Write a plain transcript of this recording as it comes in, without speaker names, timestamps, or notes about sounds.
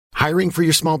Hiring for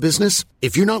your small business?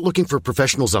 If you're not looking for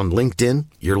professionals on LinkedIn,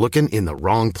 you're looking in the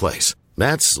wrong place.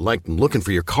 That's like looking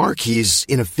for your car keys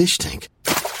in a fish tank.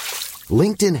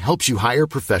 LinkedIn helps you hire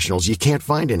professionals you can't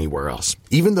find anywhere else,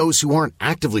 even those who aren't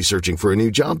actively searching for a new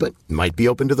job but might be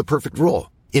open to the perfect role.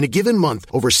 In a given month,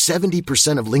 over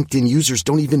 70% of LinkedIn users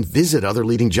don't even visit other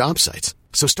leading job sites.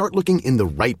 So start looking in the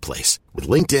right place. With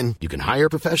LinkedIn, you can hire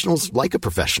professionals like a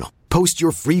professional. Post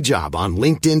your free job on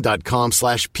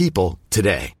linkedin.com/people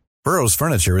today. Burrow's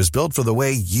furniture is built for the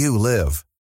way you live.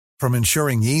 From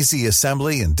ensuring easy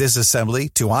assembly and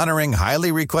disassembly to honoring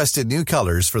highly requested new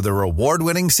colors for their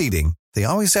award-winning seating, they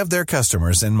always have their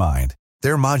customers in mind.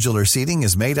 Their modular seating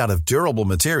is made out of durable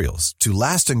materials to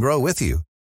last and grow with you.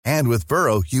 And with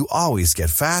Burrow, you always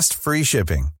get fast, free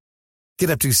shipping.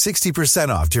 Get up to 60%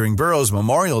 off during Burrow's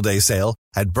Memorial Day sale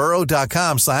at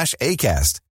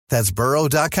burrow.com/ACAST. That's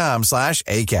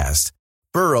burrow.com/ACAST.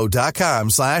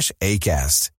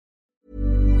 burrow.com/ACAST.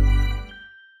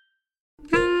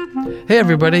 Hey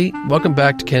everybody, welcome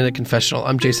back to Candidate Confessional.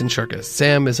 I'm Jason Shirkus.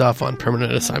 Sam is off on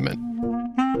permanent assignment.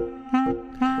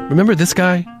 Remember this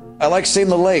guy? I like seeing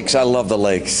the lakes. I love the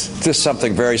lakes. There's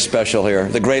something very special here.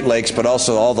 The Great Lakes, but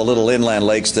also all the little inland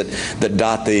lakes that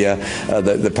dot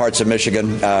the parts of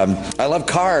Michigan. I love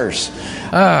cars.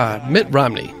 Mitt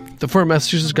Romney. The former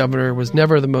Massachusetts governor was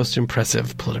never the most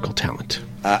impressive political talent.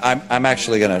 I'm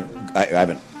actually going to...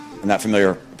 I'm not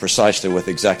familiar precisely with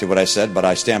exactly what I said, but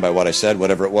I stand by what I said,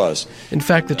 whatever it was. In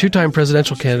fact, the two-time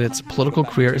presidential candidate's political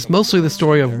career is mostly the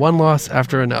story of one loss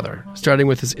after another, starting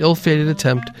with his ill-fated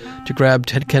attempt to grab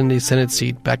Ted Kennedy's Senate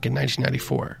seat back in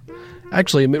 1994.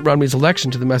 Actually, Mitt Romney's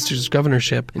election to the Massachusetts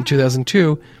governorship in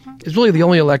 2002 is really the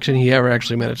only election he ever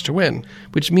actually managed to win,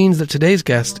 which means that today's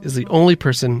guest is the only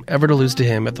person ever to lose to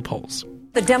him at the polls.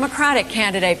 The Democratic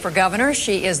candidate for governor,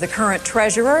 she is the current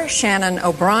treasurer, Shannon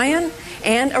O'Brien,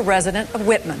 and a resident of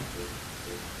Whitman.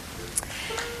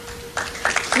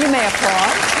 You may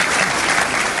applaud.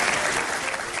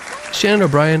 Shannon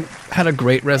O'Brien had a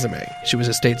great resume. She was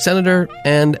a state senator,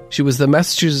 and she was the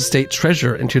Massachusetts state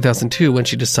treasurer in 2002 when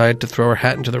she decided to throw her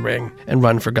hat into the ring and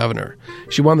run for governor.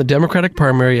 She won the Democratic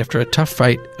primary after a tough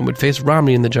fight and would face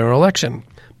Romney in the general election.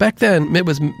 Back then, Mitt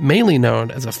was mainly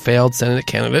known as a failed Senate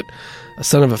candidate, a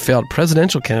son of a failed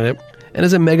presidential candidate, and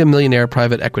as a mega-millionaire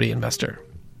private equity investor.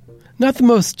 Not the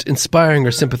most inspiring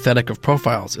or sympathetic of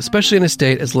profiles, especially in a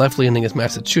state as left-leaning as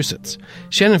Massachusetts.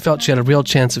 Shannon felt she had a real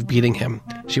chance of beating him.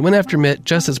 She went after Mitt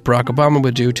just as Barack Obama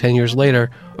would do 10 years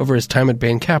later over his time at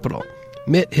Bain Capital.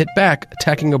 Mitt hit back,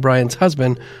 attacking O'Brien's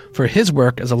husband for his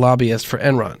work as a lobbyist for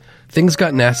Enron. Things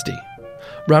got nasty.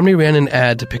 Romney ran an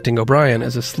ad depicting O'Brien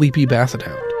as a sleepy basset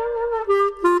hound.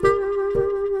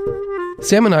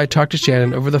 Sam and I talked to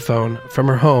Shannon over the phone from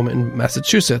her home in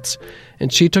Massachusetts,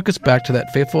 and she took us back to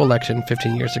that fateful election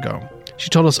 15 years ago.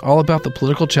 She told us all about the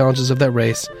political challenges of that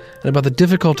race and about the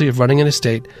difficulty of running in a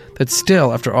state that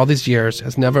still, after all these years,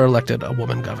 has never elected a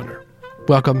woman governor.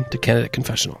 Welcome to Candidate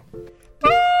Confessional.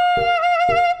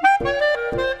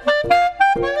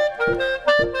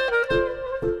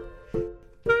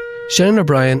 Shannon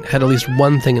O'Brien had at least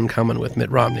one thing in common with Mitt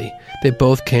Romney. They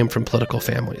both came from political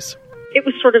families. It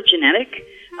was sort of genetic.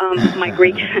 My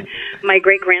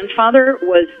great-grandfather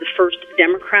was the first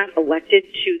Democrat elected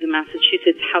to the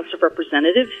Massachusetts House of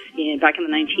Representatives back in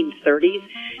the 1930s,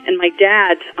 and my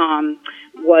dad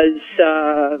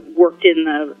worked in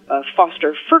the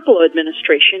Foster Ferklow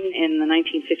administration in the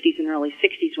 1950s and early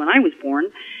 60s when I was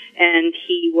born, and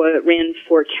he ran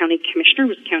for county commissioner,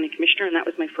 was county commissioner, and that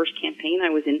was my first campaign. I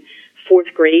was in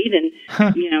fourth grade and,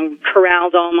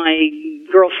 corralled all my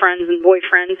girlfriends and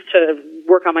boyfriends to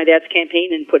work on my dad's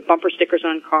campaign and put bumper stickers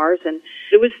on cars. And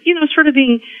it was, sort of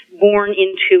being born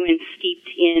into and steeped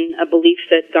in a belief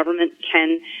that government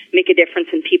can make a difference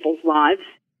in people's lives.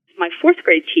 My fourth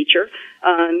grade teacher,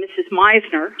 Mrs.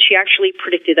 Meisner, she actually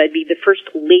predicted I'd be the first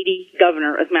lady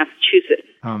governor of Massachusetts.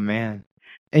 Oh, man.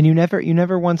 And you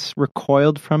never once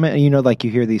recoiled from it? And like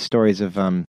you hear these stories of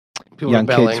young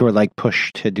kids who are like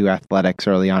pushed to do athletics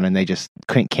early on and they just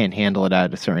can't handle it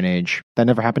at a certain age. That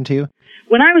never happened to you?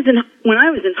 When I was in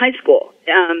high school,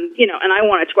 and I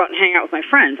wanted to go out and hang out with my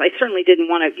friends, I certainly didn't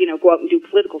want to, go out and do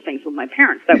political things with my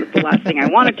parents. That was the last thing I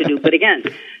wanted to do. But again,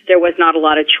 there was not a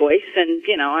lot of choice, and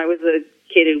I was a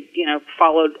kid who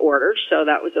followed orders, so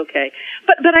that was okay.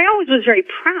 But I always was very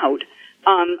proud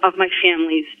of my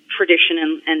family's tradition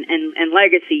and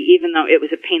legacy, even though it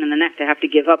was a pain in the neck to have to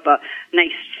give up a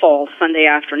nice fall Sunday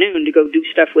afternoon to go do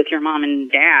stuff with your mom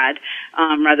and dad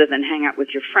rather than hang out with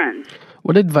your friends.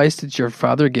 What advice did your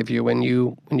father give you when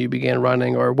you began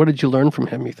running, or what did you learn from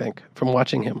him, you think, from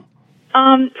watching him?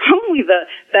 Probably the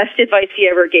best advice he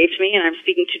ever gave to me, and I'm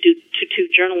speaking to two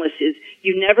journalists, is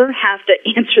you never have to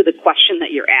answer the question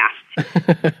that you're asked.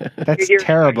 That's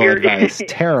terrible advice.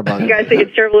 Terrible. You guys think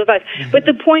it's terrible advice. But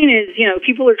the point is,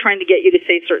 people are trying to get you to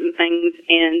say certain things,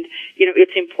 and,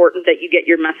 it's important that you get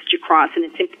your message across, and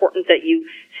it's important that you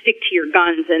stick to your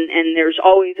guns, and there's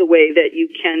always a way that you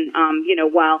can,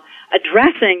 while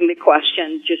addressing the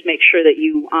question, just make sure that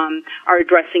you are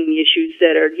addressing the issues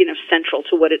that are, central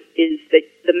to what it is that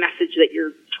the message that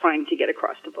you're trying to get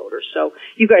across to voters. So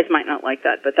you guys might not like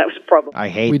that, but that was probably... I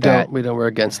hate that. We don't. We're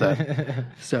against that.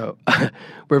 So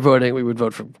we're voting. We would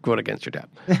vote against your dad.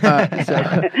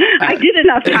 I did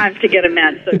enough times to get him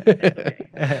mad.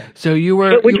 So you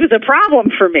were... Which was a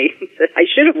problem for me. I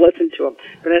should have listened to him.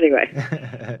 But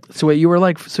anyway. So wait, you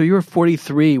were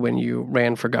 43 when you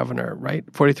ran for governor, right?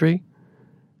 43?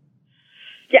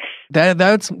 Yes.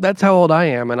 That's how old I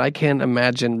am, and I can't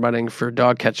imagine running for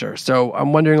dog catcher. So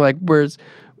I'm wondering,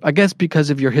 I guess because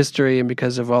of your history and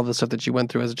because of all the stuff that you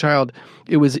went through as a child,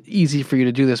 it was easy for you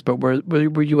to do this. But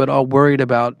were you at all worried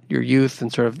about your youth,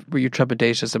 and sort of were you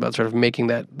trepidatious about sort of making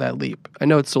that leap? I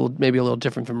know it's still maybe a little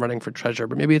different from running for treasurer,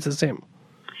 but maybe it's the same.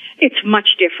 It's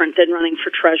much different than running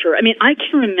for treasurer. I mean, I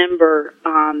can remember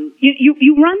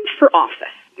you run for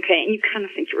office. Okay, and you kind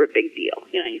of think you're a big deal.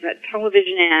 You've had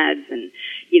television ads, and,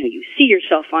 you see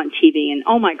yourself on TV, and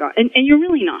oh my God, and you're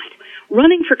really not.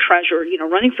 Running for treasurer,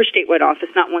 running for statewide office,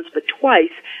 not once but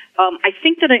twice, I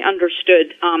think that I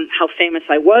understood how famous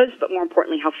I was, but more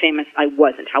importantly, how famous I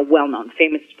wasn't, how well-known.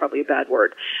 Famous is probably a bad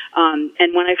word.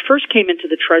 And when I first came into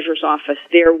the treasurer's office,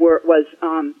 there was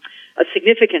a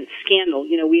significant scandal.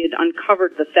 We had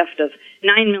uncovered the theft of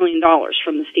 $9 million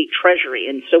from the state treasury,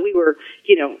 and so we were,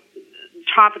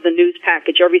 top of the news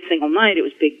package every single night. It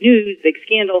was big news, big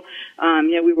scandal.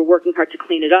 We were working hard to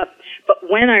clean it up. But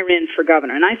when I ran for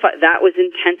governor, and I thought that was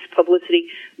intense publicity,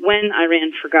 when I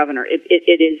ran for governor, it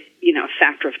is, a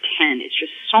factor of 10. It's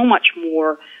just so much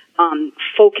more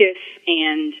focus,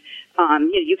 and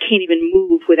you can't even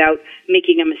move without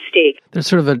making a mistake. There's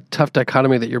sort of a tough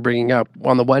dichotomy that you're bringing up.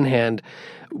 On the one hand,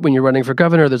 when you're running for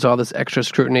governor, there's all this extra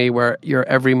scrutiny where your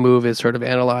every move is sort of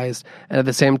analyzed. And at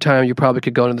the same time, you probably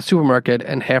could go into the supermarket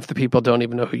and half the people don't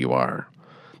even know who you are.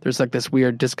 There's this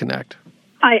weird disconnect.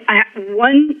 I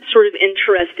one sort of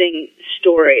interesting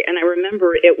story, and I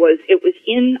remember it was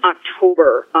in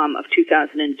October of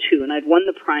 2002, and I'd won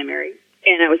the primary,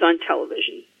 and I was on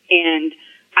television. And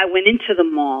I went into the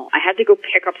mall. I had to go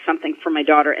pick up something for my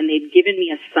daughter, and they'd given me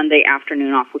a Sunday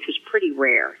afternoon off, which was pretty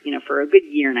rare. For a good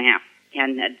year and a half, I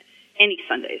hadn't had any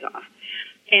Sundays off.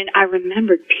 And I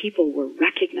remembered people were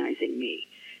recognizing me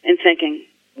and thinking,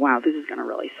 wow, this is going to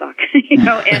really suck, and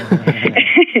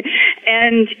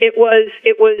it was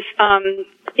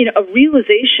a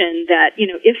realization that,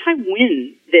 if I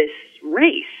win this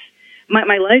race,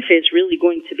 my life is really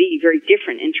going to be very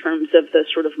different in terms of the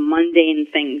sort of mundane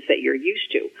things that you're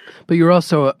used to. But you're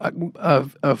also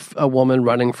a woman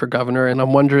running for governor, and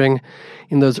I'm wondering,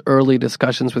 in those early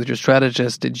discussions with your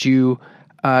strategist, did you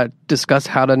discuss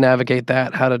how to navigate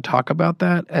that, how to talk about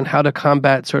that, and how to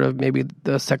combat sort of maybe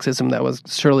the sexism that was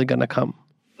surely going to come?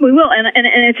 We will, and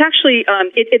it's actually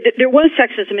there was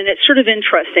sexism, and it's sort of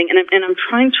interesting. And I'm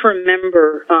trying to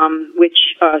remember which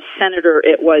senator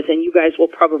it was, and you guys will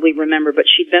probably remember. But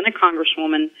she'd been a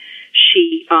congresswoman.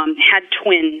 She had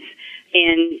twins,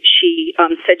 and she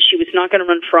said she was not going to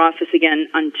run for office again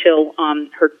until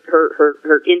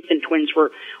her infant twins were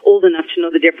old enough to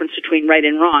know the difference between right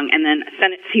and wrong. And then a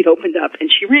Senate seat opened up, and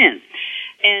she ran.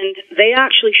 And they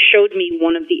actually showed me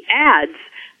one of the ads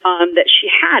that she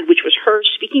had, which was her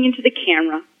speaking into the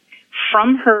camera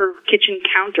from her kitchen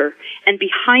counter, and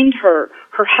behind her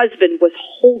husband was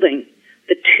holding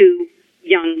the two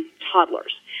young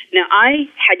toddlers. Now, I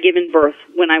had given birth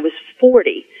when I was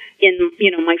 40 in,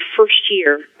 my first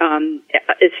year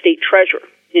as state treasurer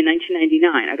in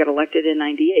 1999. I got elected in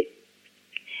 98.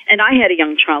 And I had a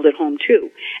young child at home,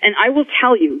 too. And I will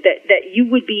tell you that you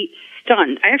would be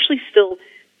stunned. I actually still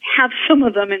have some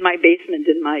of them in my basement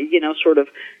in my,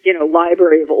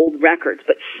 library of old records.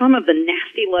 But some of the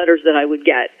nasty letters that I would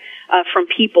get from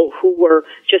people who were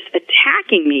just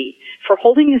attacking me for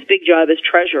holding this big job as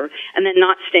treasurer and then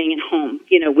not staying at home,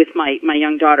 with my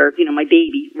young daughter, my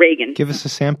baby, Reagan. Give us a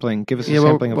sampling. Give us a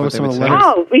sampling of what they would say.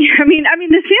 Oh, I mean,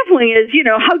 the sampling is,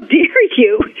 how dare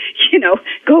you,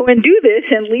 go and do this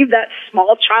and leave that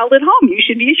small child at home. You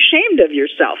should be ashamed of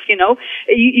yourself.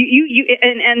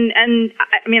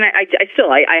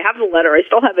 I have the letter. I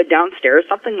still have it downstairs,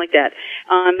 something like that.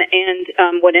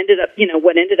 What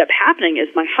ended up happening is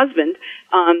my husband,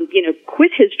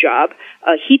 quit his job.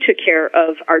 He took care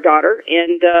of our daughter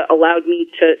and allowed me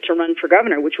to run for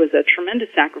governor, which was a tremendous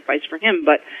sacrifice for him.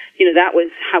 But that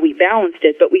was how we balanced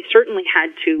it. But we certainly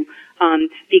had to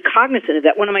be cognizant of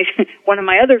that. One of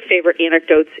my other favorite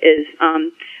anecdotes is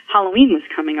Halloween was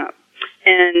coming up.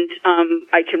 And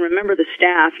I can remember the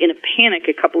staff in a panic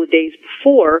a couple of days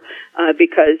before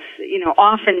because,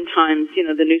 oftentimes,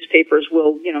 the newspapers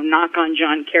will, knock on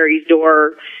John Kerry's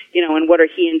door, and what are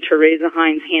he and Teresa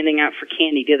Hines handing out for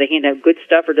candy? Do they hand out good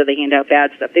stuff or do they hand out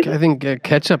bad stuff? I think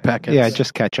ketchup packets. Yeah,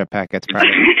 just ketchup packets,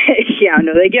 probably.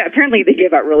 Apparently they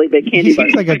give out really big candy He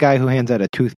seems like a guy who hands out a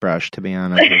toothbrush, to be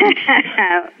honest.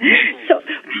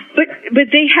 But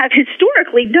they have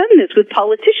historically done this with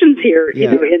politicians here,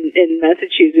 in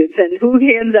Massachusetts, and who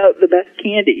hands out the best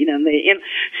candy,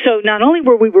 So not only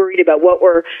were we worried about what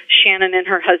were Shannon and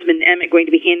her husband Emmett going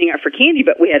to be handing out for candy,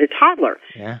 but we had a toddler.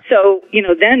 Yeah. So,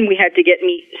 then we had to get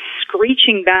me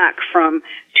screeching back from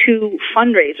two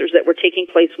fundraisers that were taking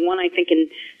place, one I think in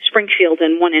Springfield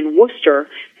and one in Worcester,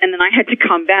 and then I had to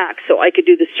come back so I could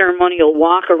do the ceremonial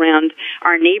walk around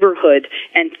our neighborhood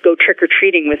and go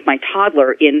trick-or-treating with my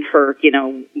toddler in her,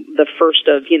 the first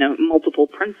of, multiple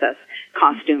princess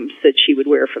costumes that she would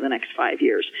wear for the next 5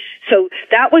 years. So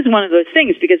that was one of those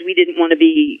things because we didn't want to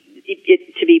be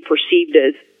perceived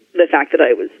as the fact that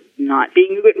I was not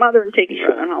being a good mother and taking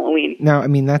her on Halloween. Now, I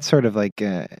mean, that's sort of like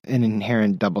an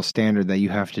inherent double standard that you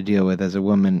have to deal with as a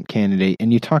woman candidate.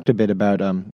 And you talked a bit about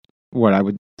what I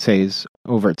would say is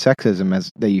overt sexism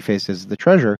that you faced as the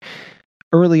treasurer.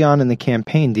 Early on in the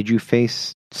campaign, did you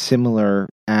face similar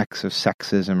acts of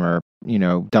sexism or,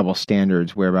 double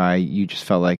standards whereby you just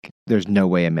felt like there's no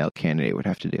way a male candidate would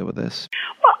have to deal with this?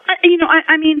 Well,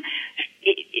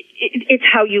 it's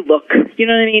how you look. You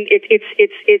know what I mean?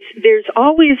 It's there's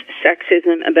always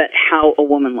sexism about how a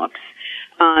woman looks.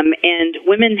 And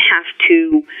women have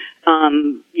to, how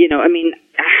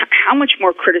much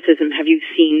more criticism have you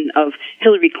seen of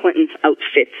Hillary Clinton's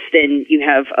outfits than you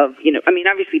have of,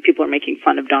 obviously people are making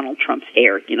fun of Donald Trump's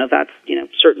hair. That's,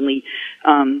 certainly,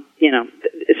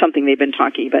 something they've been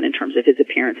talking about in terms of his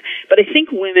appearance. But I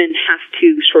think women have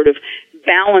to sort of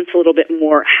balance a little bit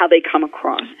more how they come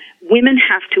across. Women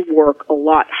have to work a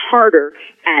lot harder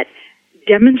at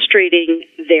demonstrating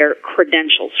their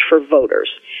credentials for voters.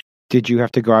 Did you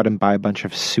have to go out and buy a bunch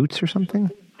of suits or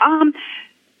something?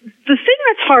 The thing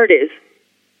that's hard is,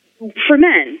 for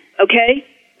men, okay,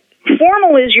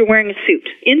 formal is you're wearing a suit.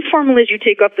 Informal is you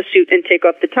take off the suit and take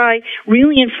off the tie.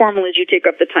 Really informal is you take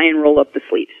off the tie and roll up the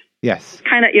sleeves. Yes.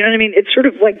 Kind of, it's sort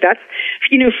of like that's,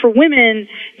 for women,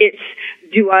 it's,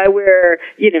 do I wear,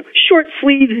 short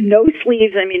sleeves, no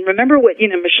sleeves? Remember what,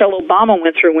 Michelle Obama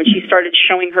went through when she started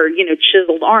showing her,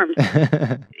 chiseled arms.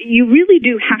 You really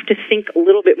do have to think a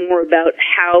little bit more about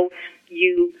how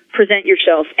you present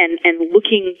yourself and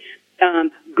looking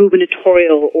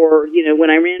gubernatorial or, when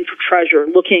I ran for treasurer,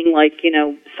 looking like,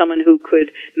 someone who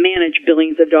could manage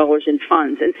billions of dollars in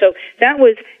funds. And so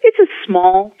it's a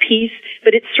small piece,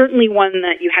 but it's certainly one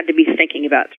that you had to be thinking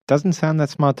about. Doesn't sound that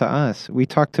small to us. We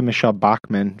talked to Michelle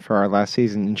Bachmann for our last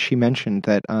season, and she mentioned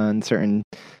that on certain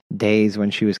days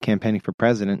when she was campaigning for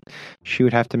president, she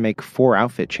would have to make 4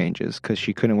 outfit changes because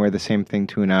she couldn't wear the same thing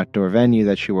to an outdoor venue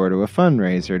that she wore to a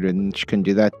fundraiser, and she couldn't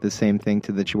do the same thing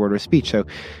that she wore to a speech. So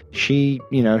she,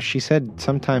 she said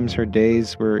sometimes her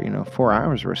days were, 4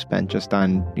 hours were spent just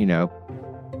on,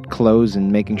 clothes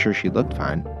and making sure she looked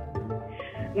fine.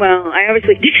 Well, I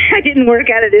didn't work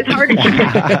at it as hard as you did.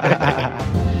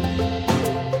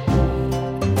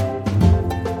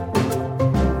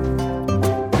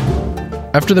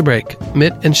 After the break,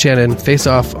 Mitt and Shannon face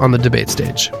off on the debate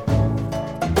stage.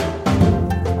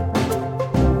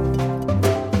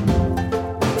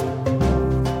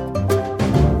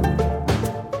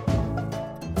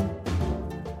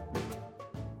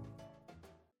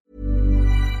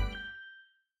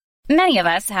 Many of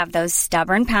us have those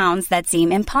stubborn pounds that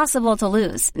seem impossible to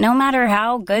lose, no matter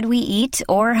how good we eat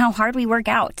or how hard we work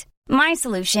out. My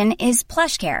solution is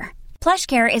PlushCare.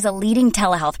 PlushCare is a leading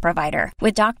telehealth provider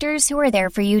with doctors who are there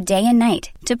for you day and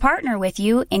night to partner with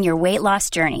you in your weight loss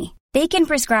journey. They can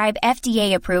prescribe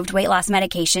FDA-approved weight loss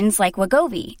medications like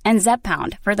Wegovy and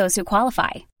Zepbound for those who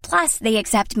qualify. Plus, they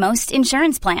accept most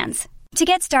insurance plans. To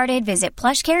get started, visit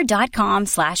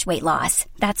plushcare.com/weightloss.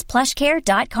 That's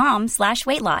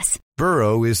plushcare.com/weightloss.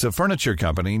 Burrow is a furniture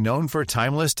company known for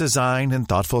timeless design and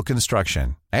thoughtful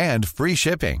construction and free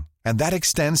shipping, And that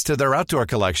extends to their outdoor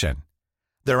collection.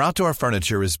 Their outdoor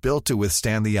furniture is built to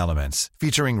withstand the elements,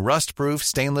 featuring rust-proof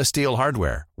stainless steel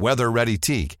hardware, weather-ready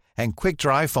teak, and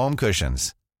quick-dry foam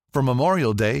cushions. For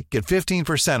Memorial Day, get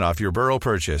 15% off your Burrow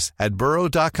purchase at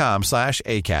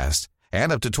burrow.com/ACAST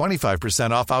and up to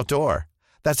 25% off outdoor.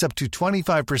 That's up to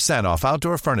 25% off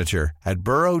outdoor furniture at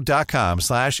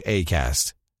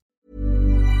burrow.com/ACAST.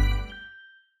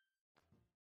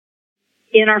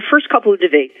 In our first couple of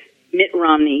debates, Mitt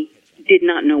Romney did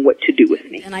not know what to do with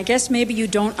me. And I guess maybe you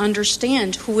don't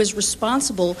understand who is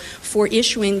responsible for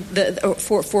issuing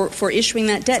for issuing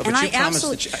that debt. So, and I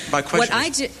absolutely. My question what is, I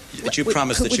did. Did you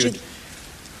promise that you?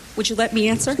 Would you let me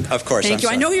answer? Of course. Thank you.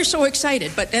 I know you're so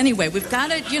excited, but anyway, we've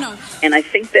got to, And I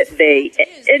think that they,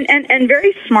 and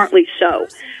very smartly so,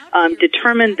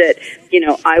 determined that,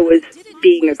 I was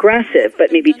being aggressive,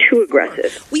 but maybe too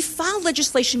aggressive. We filed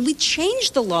legislation. We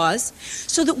changed the laws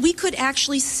so that we could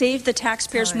actually save the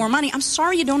taxpayers more money. I'm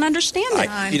sorry you don't understand it.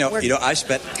 I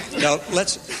spent. No,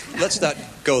 let's not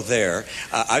go there.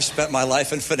 I've spent my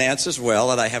life in finance as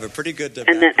well, and I have a pretty good.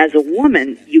 And that as a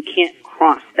woman, you can't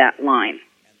cross that line.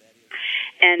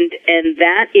 And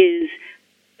that is,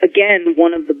 again,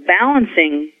 one of the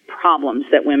balancing problems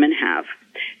that women have.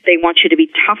 They want you to be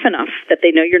tough enough that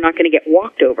they know you're not going to get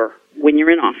walked over when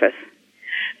you're in office.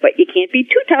 But you can't be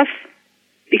too tough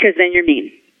because then you're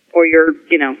mean or you're,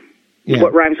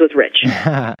 what rhymes with rich.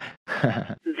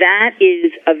 That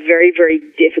is a very, very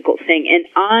difficult thing. And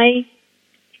I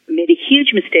made a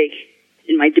huge mistake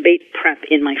in my debate prep,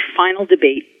 in my final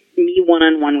debate, me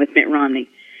one-on-one with Mitt Romney.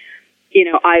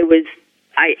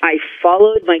 I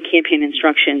followed my campaign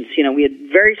instructions. We had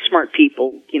very smart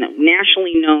people,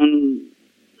 nationally known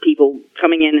people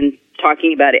coming in and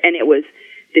talking about it. And it was,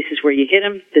 this is where you hit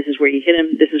him, this is where you hit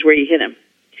him, this is where you hit him.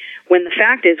 When the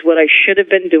fact is, what I should have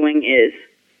been doing is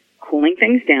cooling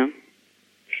things down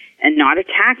and not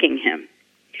attacking him,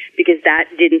 because that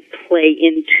didn't play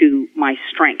into my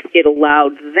strength. It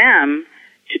allowed them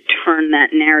to turn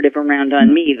that narrative around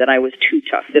on me that I was too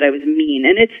tough, that I was mean.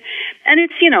 And it's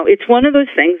one of those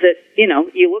things that,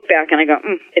 you look back and I go,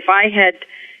 if I had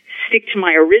stick to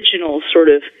my original sort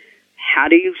of, how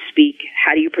do you speak?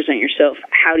 How do you present yourself?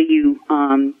 How do you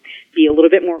be a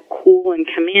little bit more cool and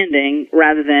commanding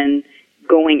rather than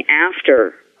going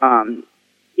after,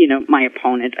 my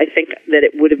opponent? I think that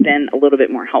it would have been a little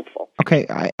bit more helpful. Okay,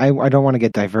 I don't want to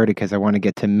get diverted because I want to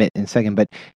get to Mitt in a second, but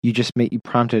you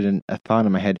prompted a thought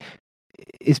in my head.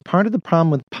 Is part of the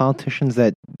problem with politicians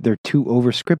that they're too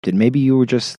over-scripted? Maybe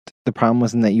the problem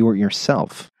wasn't that you weren't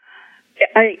yourself.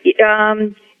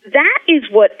 That is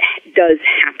what does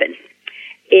happen.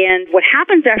 And what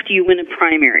happens after you win a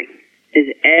primary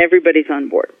is everybody's on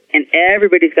board and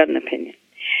everybody's got an opinion.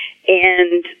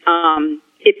 And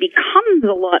it becomes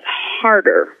a lot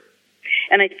harder.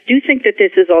 And I do think that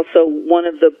this is also one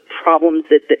of the problems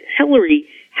that Hillary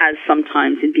has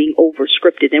sometimes in being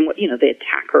over-scripted. And they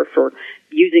attack her for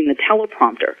using the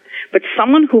teleprompter. But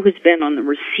someone who has been on the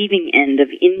receiving end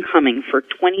of incoming for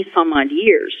 20-some-odd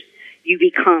years, you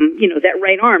become, that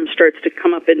right arm starts to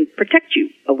come up and protect you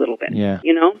a little bit,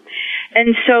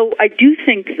 And so I do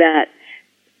think that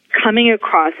coming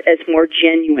across as more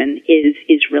genuine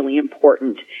is really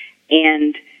important.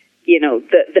 And,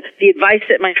 the advice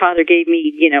that my father gave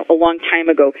me, a long time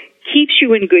ago keeps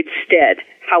you in good stead.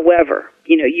 However,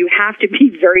 you have to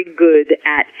be very good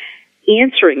at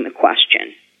answering the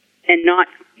question and not,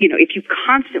 if you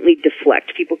constantly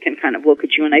deflect, people can kind of look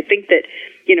at you. And I think that,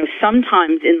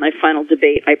 sometimes in my final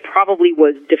debate, I probably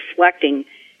was deflecting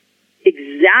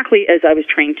exactly as I was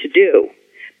trained to do,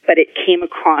 but it came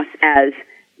across as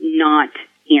not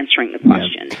answering the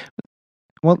question. Yeah.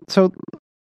 Well, so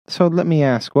let me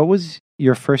ask, what was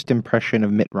your first impression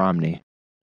of Mitt Romney?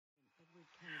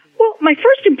 Well, my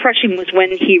first impression was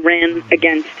when he ran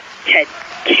against Ted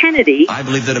Kennedy. I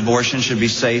believe that abortion should be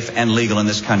safe and legal in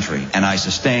this country, and I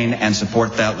sustain and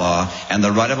support that law and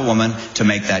the right of a woman to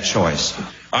make that choice.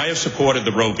 I have supported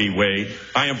the Roe v. Wade.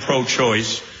 I am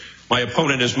pro-choice. My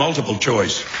opponent is multiple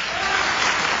choice.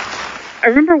 I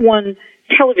remember one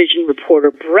television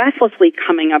reporter breathlessly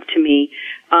coming up to me,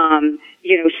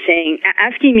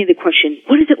 asking me the question,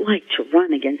 what is it like to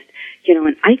run against,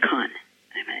 an icon?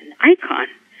 I'm an icon.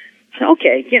 So,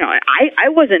 okay, I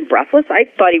wasn't breathless. I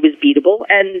thought he was beatable.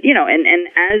 And, and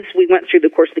as we went through the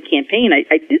course of the campaign,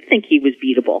 I did think he was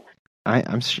beatable.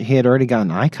 He had already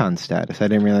gotten icon status. I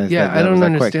didn't realize that. Yeah, I don't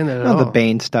understand that at all. The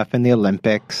Bane stuff in the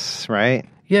Olympics, right?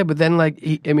 Yeah, but then, like,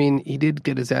 he did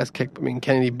get his ass kicked. I mean,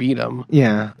 Kennedy beat him.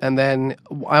 Yeah. And then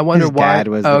I wonder his why. Dad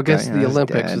was against the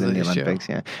Olympics. And then the Olympics,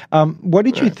 yeah. What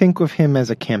did you think of him as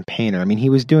a campaigner? I mean, he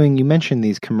was doing, you mentioned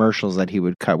these commercials that he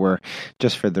would cut where,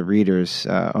 just for the reader's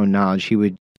own knowledge, he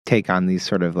would take on these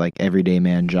sort of like everyday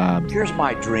man jobs. Here's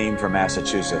my dream for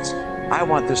Massachusetts. I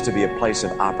want this to be a place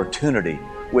of opportunity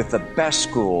with the best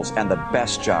schools and the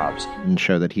best jobs. And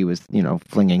show that he was,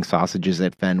 flinging sausages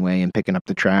at Fenway and picking up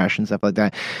the trash and stuff like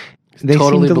that. They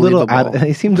totally seemed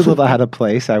a little out of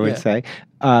place, I would say.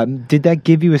 Did that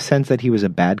give you a sense that he was a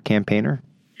bad campaigner?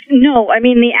 No, I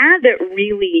mean, the ad that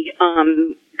really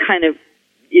kind of,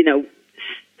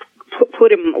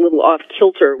 put him a little off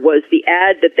kilter was the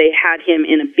ad that they had him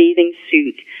in a bathing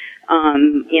suit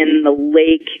in the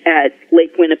lake at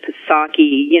Lake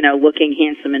Winnipesaukee, looking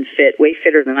handsome and fit, way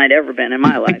fitter than I'd ever been in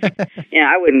my life. Yeah,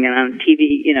 I wouldn't get on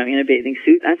TV, in a bathing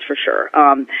suit, that's for sure.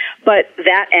 But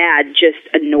that ad just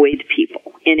annoyed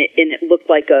people, and it looked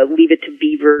like a Leave It to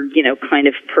Beaver, kind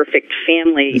of perfect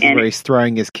family. Where he's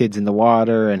throwing his kids in the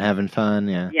water and having fun,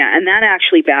 yeah. Yeah, and that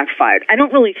actually backfired. I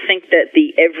don't really think that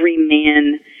the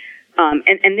everyman.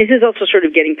 And this is also sort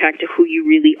of getting back to who you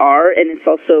really are, and it's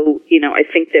also, I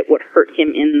think that what hurt him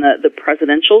in the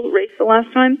presidential race the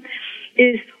last time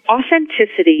is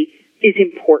authenticity is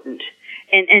important.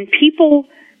 And people,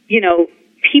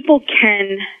 people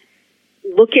can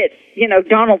look at,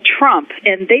 Donald Trump,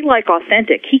 and they like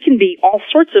authentic. He can be all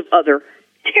sorts of other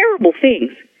terrible things,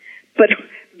 but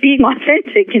being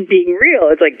authentic and being real,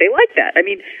 it's like they like that. I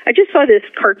mean, I just saw this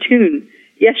cartoon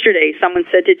yesterday. Someone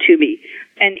sent it to me,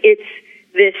 and it's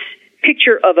this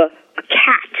picture of a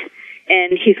cat,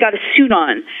 and he's got a suit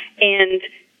on, and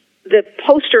the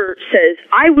poster says,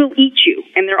 "I will eat you,"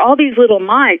 and there are all these little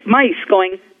mice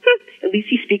going, at least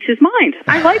he speaks his mind.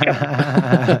 I like him.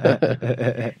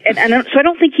 and so I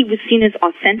don't think he was seen as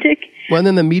authentic. Well, and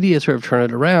then the media sort of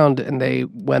turned it around, and they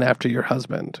went after your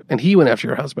husband, and he went after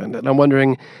your husband. And I'm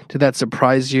wondering, did that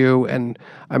surprise you? And,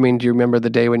 I mean, do you remember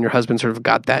the day when your husband sort of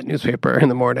got that newspaper in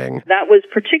the morning? That was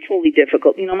particularly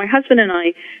difficult. My husband and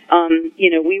I,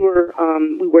 we were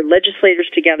legislators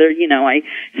together. I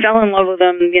fell in love with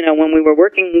him, when we were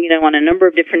working, on a number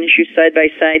of different issues side by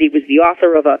side. He was the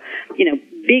author of a,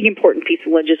 big important piece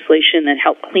of legislation that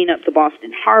helped clean up the Boston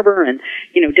Harbor, and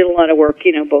did a lot of work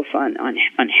both on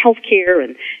healthcare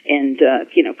and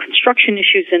construction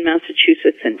issues in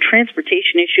Massachusetts and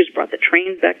transportation issues, brought the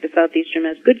trains back to Southeastern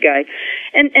Mass. Good guy.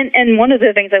 And one of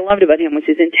the things I loved about him was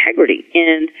his integrity,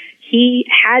 and he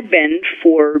had been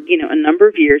for a number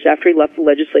of years after he left the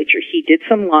legislature. He did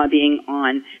some lobbying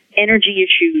on energy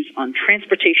issues, on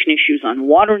transportation issues, on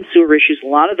water and sewer issues, a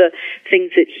lot of the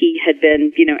things that he had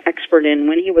been, expert in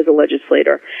when he was a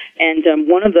legislator. And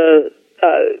one of the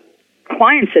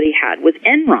clients that he had was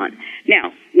Enron.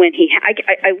 Now, when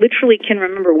I literally can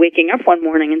remember waking up one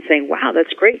morning and saying, "Wow,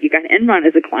 that's great! You got Enron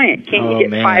as a client. Can't you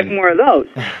get 5 more of those?"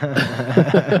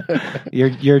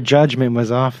 Your judgment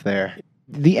was off there.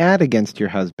 The ad against your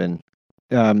husband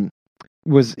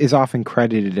is often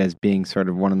credited as being sort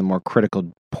of one of the more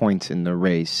critical points in the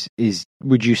race.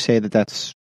 Would you say that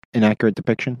that's an accurate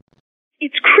depiction?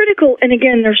 It's critical, and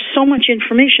again, there's so much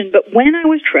information, but when I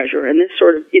was treasurer, and this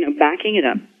sort of, backing it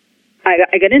up,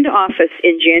 I got into office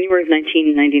in January of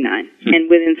 1999, and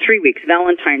within 3 weeks,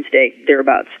 Valentine's Day,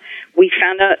 thereabouts, we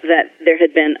found out that there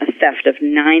had been a theft of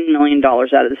 $9 million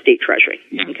out of the state treasury.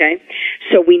 Okay?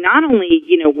 So we not only,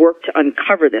 worked to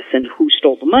uncover this and who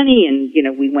stole the money, and,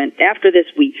 we went after this.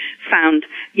 We found,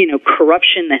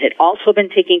 corruption that had also been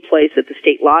taking place at the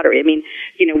state lottery. I mean,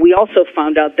 we also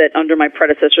found out that under my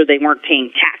predecessor, they weren't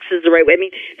paying taxes the right way. I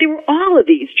mean, there were all of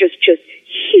these just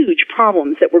huge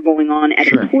problems that were going on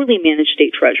at a poorly managed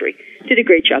state treasury. Did a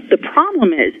great job. The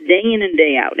problem is, day in and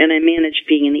day out, and I managed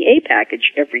being in the A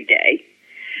package every day,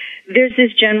 there's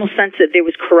this general sense that there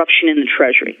was corruption in the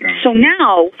treasury. So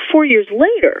now, 4 years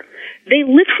later, they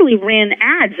literally ran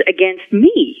ads against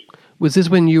me. Was this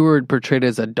when you were portrayed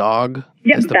as a dog?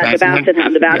 Yeah, the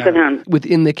Basset Hound.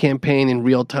 Within the campaign in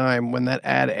real time, when that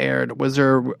ad aired, was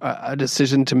there a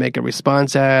decision to make a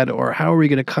response ad, or how are we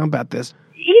going to combat this?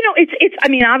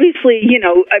 Obviously,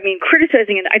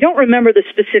 criticizing it. I don't remember the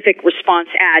specific response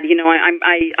ad.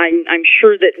 I'm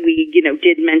sure that we,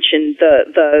 did mention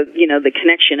the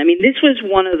connection. I mean, this was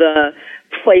one of the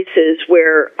places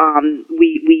where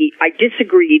I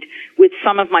disagreed with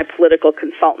some of my political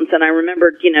consultants, and I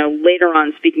remembered, later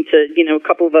on speaking to, a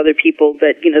couple of other people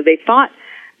that, they thought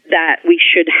that we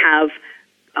should have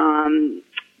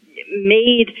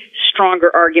made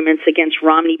stronger arguments against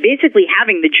Romney, basically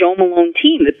having the Joe Malone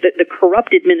team, the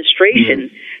corrupt administration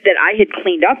that I had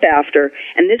cleaned up after.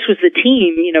 And this was the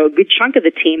team, a good chunk of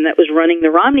the team that was running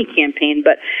the Romney campaign.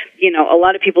 But, a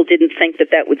lot of people didn't think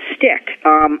that would stick.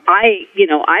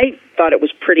 I thought it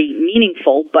was pretty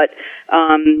meaningful, but,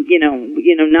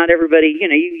 not everybody,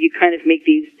 you kind of make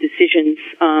these decisions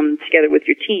together with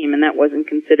your team, and that wasn't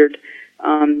considered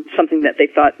something that they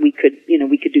thought we could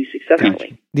do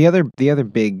successfully. Gotcha. The other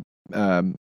big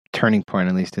turning point,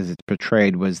 at least as it's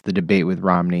portrayed, was the debate with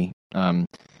Romney,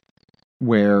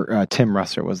 where Tim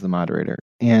Russert was the moderator.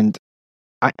 And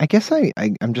I guess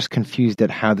I'm just confused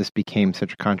at how this became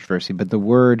such a controversy, but the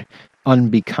word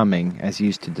unbecoming, as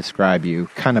used to describe you,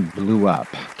 kind of blew up.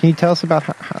 Can you tell us about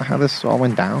how this all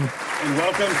went down? And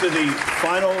welcome to the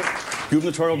final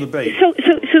gubernatorial debate. So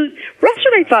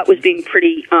Russert, I thought, was being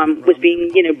pretty tough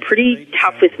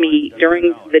with me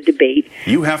during the debate.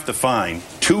 You have to find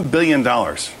 $2 billion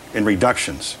in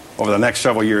reductions over the next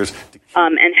several years.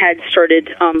 And had started,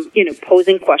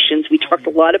 posing questions. We talked a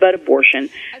lot about abortion,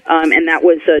 and that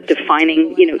was a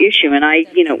defining, issue. And I,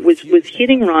 was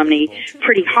hitting Romney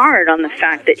pretty hard on the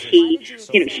fact that he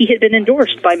had been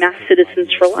endorsed by Mass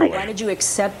Citizens for Life. Why did you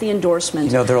accept the endorsement?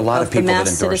 There are a lot of people the that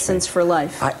Mass endorse Citizens me. for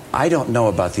Life. I don't know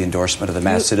about the endorsement of the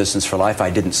Mass Citizens for Life. I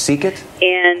didn't seek it.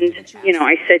 And,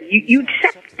 I said, you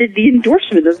accepted the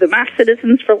endorsement of the Mass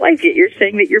Citizens for Life, yet you're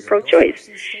saying that you're pro-choice.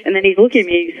 And then he's looking at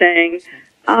me saying,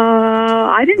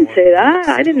 I didn't say that.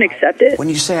 I didn't accept it. When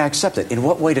you say I accept it, in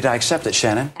what way did I accept it,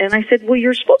 Shannon? And I said, well,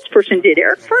 your spokesperson did,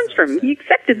 Eric Fernstrom. He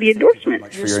accepted the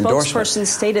endorsement. Your spokesperson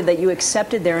stated that you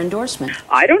accepted their endorsement.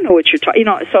 I don't know what you're talking.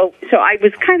 So I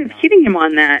was kind of hitting him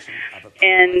on that.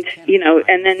 And,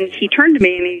 and then he turned to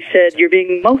me and he said, you're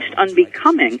being most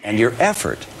unbecoming. And your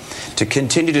effort to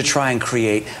continue to try and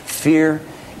create fear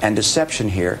and deception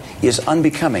here is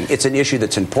unbecoming. It's an issue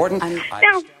that's important.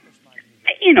 Now,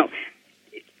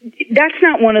 that's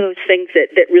not one of those things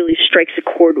that really strikes a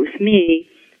chord with me.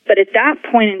 But at that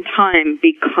point in time,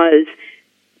 because,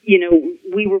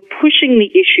 we were pushing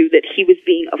the issue that he was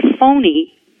being a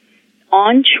phony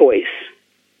on choice,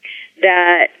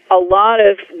 that a lot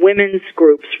of women's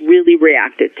groups really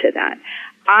reacted to that.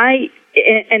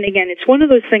 And again, it's one of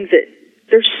those things that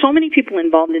there's so many people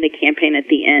involved in a campaign at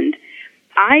the end.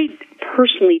 I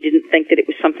personally didn't think that it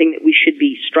was something that we should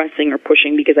be stressing or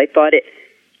pushing, because I thought it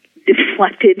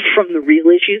deflected from the real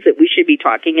issues that we should be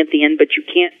talking at the end, but you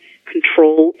can't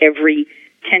control every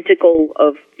tentacle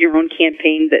of your own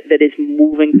campaign that is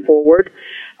moving forward.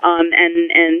 And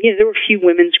there were a few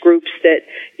women's groups that,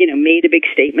 made a big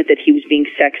statement that he was being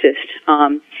sexist.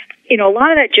 A lot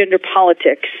of that gender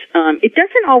politics, it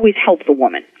doesn't always help the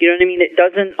woman. You know what I mean? It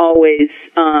doesn't always,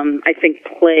 I think,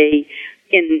 play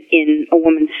in a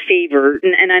woman's favor.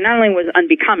 And I not only was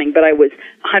unbecoming, but I was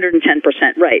 110%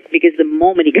 right, because the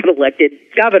moment he got elected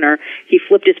governor, he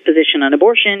flipped his position on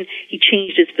abortion. He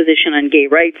changed his position on gay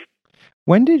rights.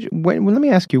 Let me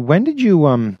ask you, when did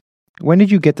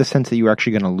you get the sense that you were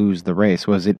actually going to lose the race?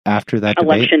 Was it after that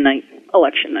debate?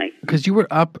 Election night. Because you were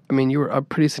up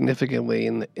pretty significantly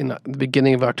in the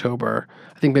beginning of October,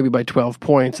 I think maybe by 12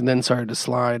 points, and then started to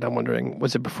slide. I'm wondering,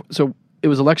 was it before? So it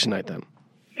was election night then?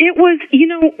 It was,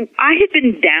 I had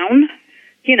been down,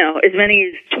 as many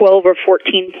as 12 or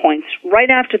 14 points. Right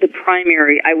after the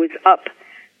primary, I was up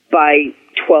by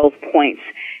 12 points.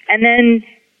 And then,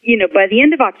 by the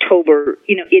end of October,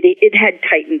 it had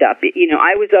tightened up.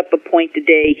 I was up a point a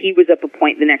day. He was up a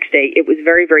point the next day. It was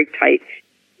very, very tight.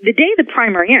 The day the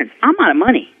primary ends, I'm out of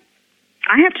money.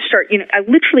 I have to start, I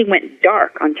literally went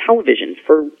dark on television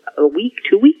for a week,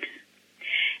 2 weeks.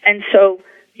 And so,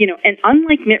 and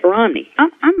unlike Mitt Romney,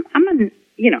 I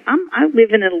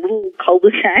live in a little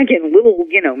cul-de-sac in a little,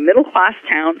 middle-class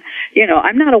town.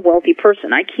 I'm not a wealthy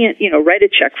person. I can't, write a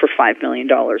check for $5 million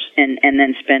and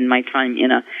then spend my time in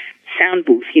a sound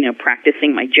booth,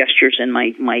 practicing my gestures and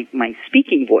my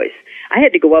speaking voice. I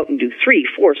had to go out and do 3,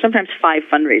 4, sometimes 5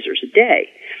 fundraisers a day.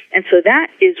 And so that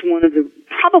is one of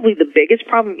probably the biggest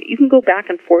problem. You can go back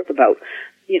and forth about,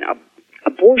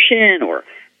 abortion, or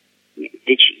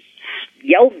did she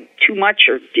yell too much,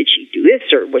 or did she do this,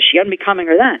 or was she unbecoming,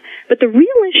 or that. But the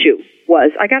real issue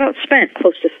was I got outspent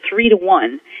close to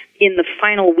 3-1 in the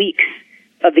final weeks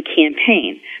of the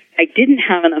campaign. I didn't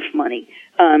have enough money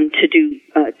to do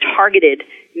targeted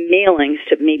mailings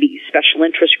to maybe special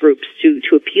interest groups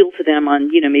to appeal to them on,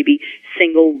 maybe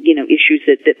single, issues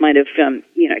that might have,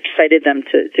 excited them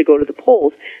to go to the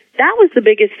polls. That was the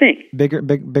biggest thing.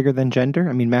 Bigger than gender?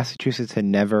 I mean, Massachusetts had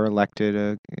never elected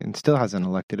and still hasn't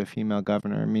elected a female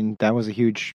governor. I mean, that was a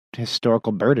huge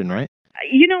historical burden, right?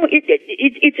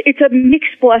 It's a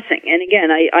mixed blessing. And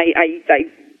again, I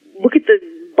look at the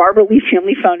Barbara Lee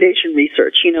Family Foundation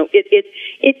research.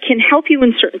 It can help you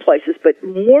in certain places, but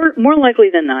more likely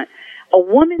than not, a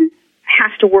woman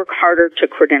has to work harder to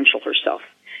credential herself.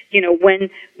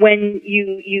 When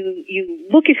you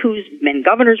look at who's been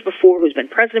governors before, who's been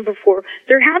president before,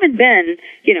 there haven't been,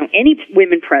 any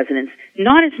women presidents,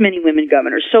 not as many women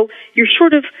governors. So you're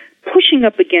sort of pushing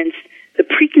up against the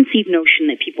preconceived notion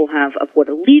that people have of what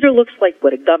a leader looks like,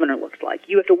 what a governor looks like.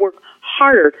 You have to work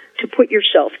harder to put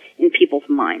yourself in people's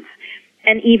minds.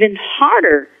 And even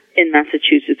harder in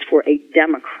Massachusetts for a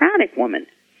Democratic woman.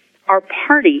 Our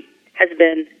party has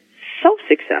been so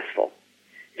successful.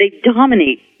 They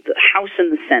dominate the House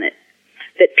and the Senate,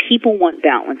 that people want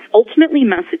balance. Ultimately,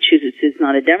 Massachusetts is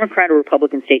not a Democrat or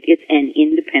Republican state. It's an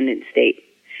independent state.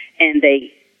 And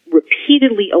they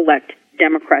repeatedly elect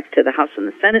Democrats to the House and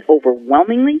the Senate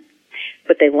overwhelmingly,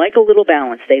 but they like a little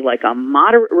balance. They like a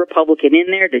moderate Republican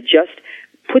in there to just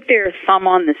put their thumb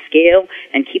on the scale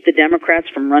and keep the Democrats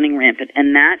from running rampant.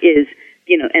 And that is,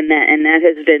 and that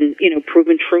has been,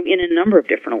 proven true in a number of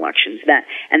different elections. That,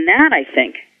 I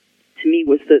think, to me,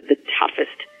 was the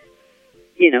toughest,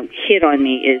 hit on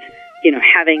me is,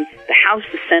 having the House,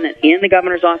 the Senate, and the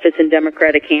governor's office in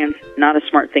Democratic hands, not a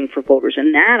smart thing for voters.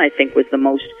 And that, I think, was the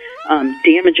most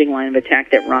damaging line of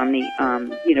attack that Romney,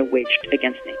 waged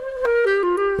against me.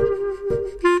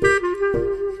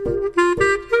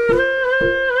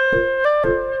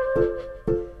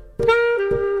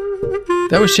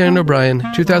 That was Shannon O'Brien,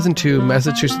 2002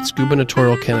 Massachusetts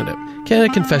gubernatorial candidate.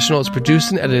 Candidate Confessional is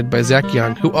produced and edited by Zach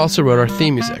Young, who also wrote our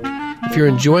theme music. If you're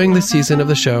enjoying this season of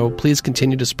the show, please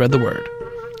continue to spread the word.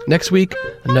 Next week,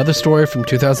 another story from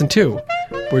 2002.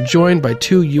 We're joined by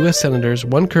 2 U.S. senators,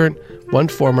 one current, one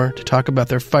former, to talk about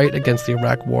their fight against the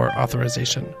Iraq War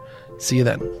authorization. See you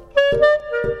then.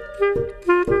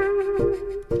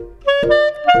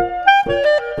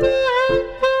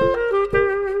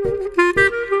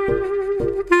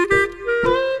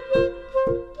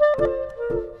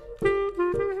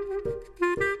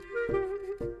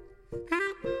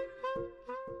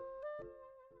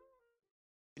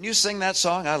 Can you sing that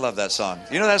song? I love that song.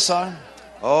 You know that song?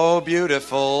 Oh,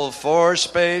 beautiful for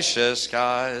spacious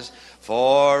skies,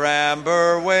 for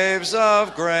amber waves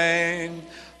of grain,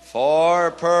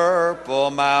 for purple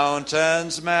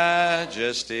mountains'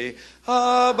 majesty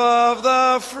above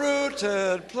the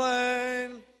fruited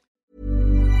plain.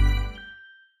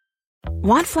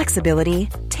 Want flexibility?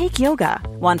 Take yoga.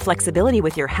 Want flexibility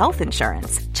with your health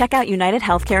insurance? Check out United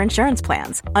Healthcare Insurance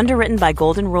Plans. Underwritten by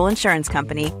Golden Rule Insurance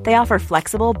Company, they offer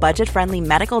flexible, budget-friendly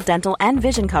medical, dental, and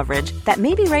vision coverage that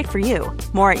may be right for you.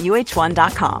 More at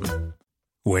UH1.com.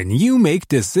 When you make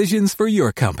decisions for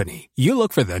your company, you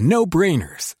look for the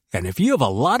no-brainers. And if you have a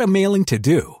lot of mailing to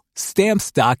do,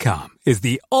 Stamps.com is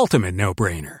the ultimate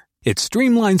no-brainer. It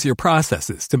streamlines your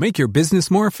processes to make your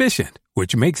business more efficient,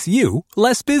 which makes you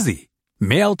less busy.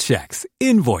 Mail checks,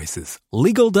 invoices,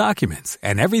 legal documents,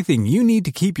 and everything you need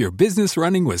to keep your business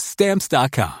running with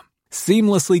Stamps.com.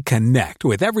 Seamlessly connect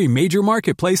with every major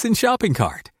marketplace and shopping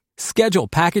cart. Schedule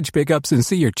package pickups and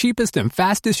see your cheapest and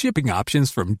fastest shipping options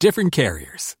from different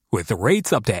carriers. With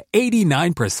rates up to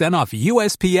 89% off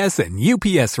USPS and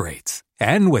UPS rates.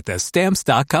 And with the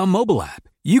Stamps.com mobile app,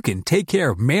 you can take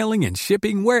care of mailing and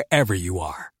shipping wherever you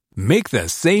are. Make the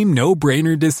same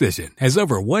no-brainer decision as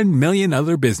over 1 million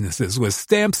other businesses with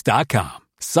Stamps.com.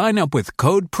 Sign up with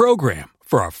code PROGRAM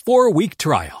for a 4-week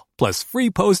trial, plus free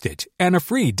postage and a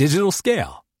free digital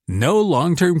scale. No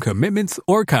long-term commitments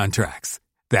or contracts.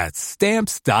 That's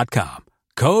Stamps.com.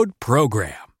 Code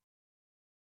PROGRAM.